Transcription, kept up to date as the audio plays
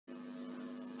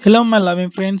Hello my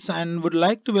loving friends, and would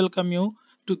like to welcome you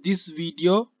to this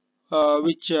video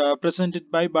which presented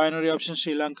by Binary Option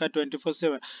Sri Lanka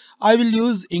 24/7. I will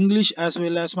use English as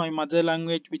well as my mother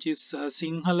language, which is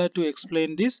Sinhala, to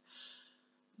explain this.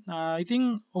 I think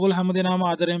ඔගොල්ලෝ හැමදෙනාම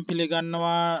ආදරයෙන්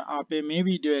පිළිගන්නවා අපේ මේ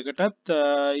video එකටත්.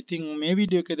 ඉතින් මේ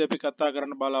video එකේදී අපි කතා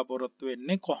කරන්න බලාපොරොත්තු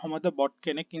වෙන්නේ කොහොමද bot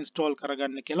කෙනෙක් install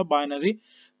කරගන්නේ කියලා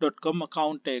binary.com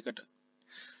account එකකට.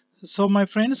 So my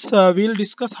friends, we'll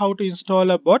discuss how to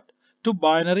install a bot to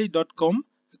binary.com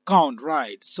account,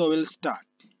 right? So we'll start.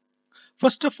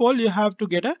 First of all, you have to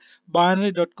get a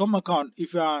binary.com account.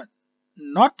 If you are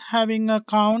not having an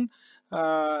account,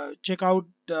 check out,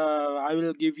 I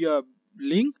will give you a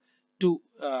link to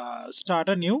start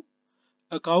a new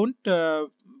account,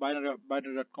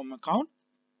 binary.com account.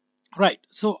 Right,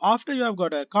 so after you have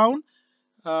got an account,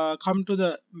 come to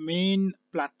the main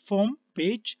platform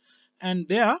page, and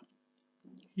there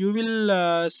you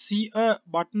will see a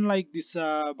button like this.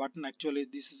 Button, actually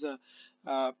this is a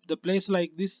the place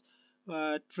like this,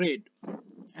 trade,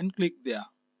 and click there.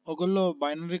 ඔගොල්ලෝ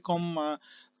binary.com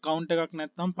account එකක්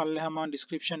නැත්නම් පල්ලෙහාම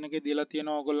description එකේ දීලා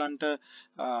තියෙනවා ඔයගොල්ලන්ට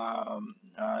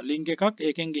link එකක්.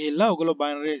 ඒකෙන් ගිහිල්ලා ඔයගොල්ලෝ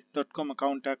binary.com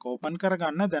account එකක් open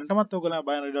කරගන්න. දැනටමත් ඔයගොල්ලෝ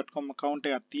binary.com account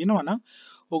එකක් තියෙනවා නම්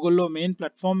ඔයගොල්ලෝ main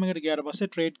platform එකට ගියාට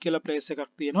පස්සේ trade කියලා place එකක්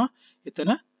තියෙනවා.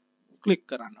 එතන click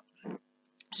කරන්න.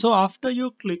 So after you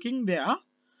clicking there,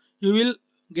 you will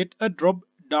get a drop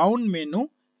down menu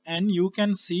and you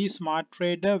can see smart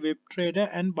trader, web trader,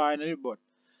 and binary bot.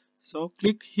 So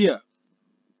click here.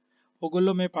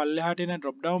 ඔගොල්ලෝ මේ පල්ලෙහාට එන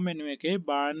drop down menu එකේ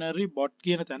binary bot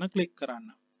කියන තැන click කරන්න.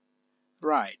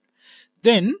 Right.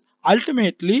 Then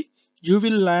ultimately you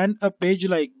will land a page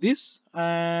like this,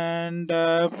 and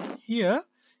here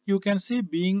you can see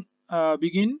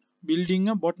begin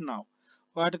building a bot now.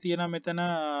 ඔයාට තියෙනවා මෙතන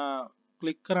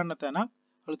click කරන්න තැනක්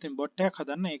අලුතින් bot එකක්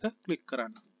හදන්න. ඒක click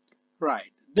කරන්න.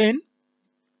 Right. Then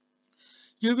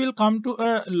you will come to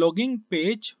a login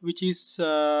page, which is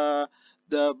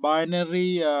the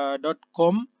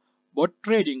binary.com bot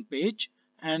trading page,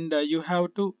 and you have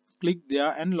to click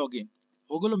there and login.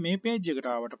 ඔගොල්ලෝ මේ page එකට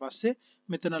ආවට පස්සේ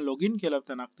මෙතන login කියලා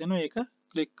තැනක් තියෙනවා. ඒක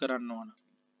click කරන්න ඕන.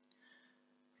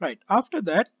 Right. After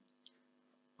that,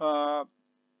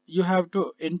 you have to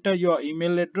enter your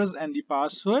email address and the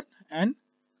password and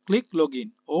click login,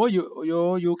 or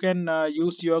you can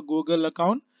use your Google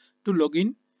account to login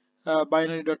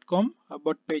binary.com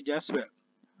bot page as well.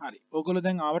 හරි, ඔයගොල්ලෝ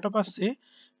දැන් ආවට පස්සේ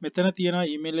මෙතන තියෙන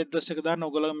email address එක දාන්න.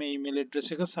 ඔයගොල්ලෝ මේ email address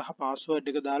එක සහ password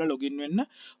එක දාලා login වෙන්න.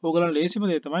 ඔයගොල්ලෝ ලේසිම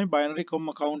දේ තමයි binary.com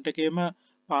account එකේම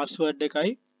password එකයි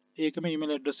ඒකම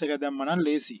email address එක දැම්ම නම්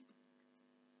ලේසි.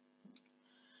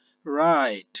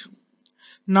 Right.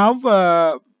 Now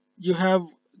you have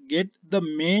get the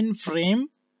main frame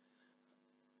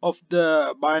of the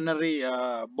binary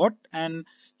bot, and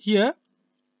here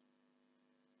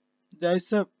there is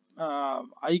a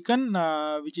icon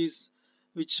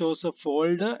which shows a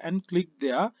folder, and click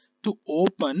there to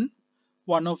open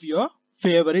one of your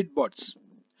favorite bots.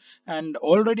 And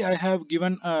already I have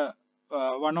given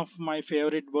one of my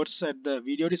favorite bots at the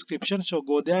video description, so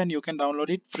go there and you can download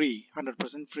it free,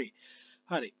 100% free.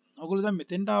 හරි, ඔයගොල්ලෝ දැන්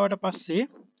මෙතෙන්ට ආවට පස්සේ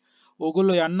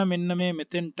ඔයගොල්ලෝ යන්න මෙන්න මේ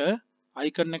මෙතෙන්ට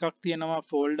icon එකක් තියෙනවා,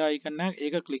 folder icon එක.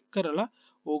 ඒක click කරලා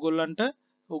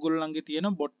ඔයගොල්ලන්ගේ තියෙන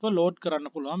bot එක load කරන්න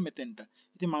පුළුවන් මෙතෙන්ට.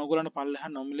 ඉතින් මම ඔයගොල්ලන්ට පල්ලෙහා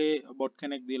නොමිලේ bot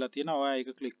කෙනෙක් දීලා තියෙනවා. ඔයා ඒක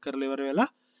click කරලා ඉවර වෙලා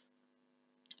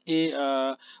ඒ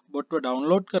bot එක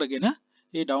download කරගෙන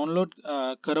ඒ download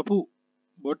කරපු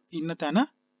bot ඉන්න තැන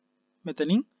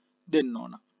මෙතනින් දෙන්න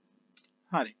ඕන.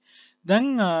 හරි, දැන්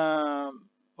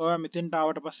ඔයා මෙතෙන්ට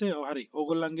ආවට පස්සේ හරි,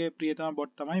 ඔයගොල්ලන්ගේ ප්‍රියතම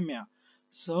bot තමයි මෙයා.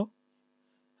 So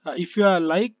if you are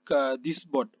like this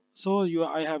bot, so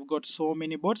I have got so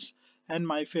many bots, and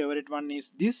my favorite one is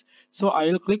this, so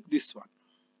I'll click this one.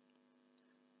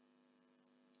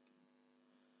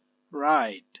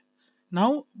 Right,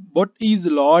 now bot is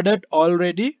loaded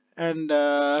already, and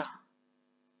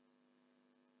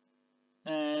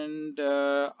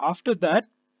after that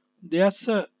there's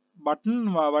a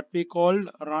button what we call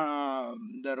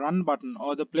the run button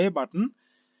or the play button,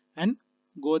 and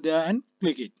go there and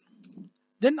click it.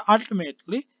 Then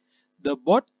ultimately the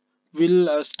bot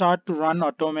will start to run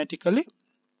automatically,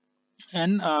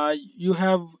 and you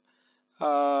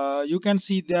can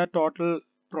see their total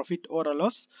profit or a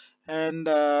loss, and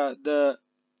the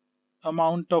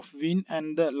amount of win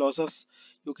and the losses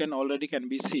you can already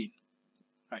be seen.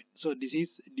 Right, so this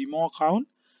is demo account.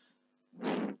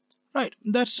 Right,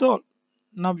 that's all.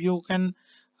 Now you can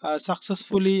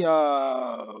successfully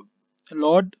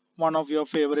load one of your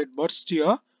favorite bots to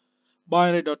your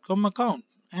binary.com account,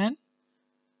 and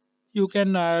you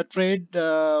can trade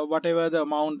whatever the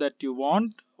amount that you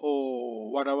want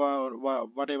or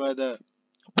whatever the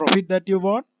profit that you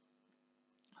want,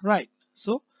 right?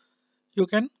 So you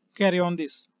can carry on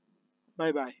this.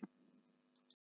 Bye bye.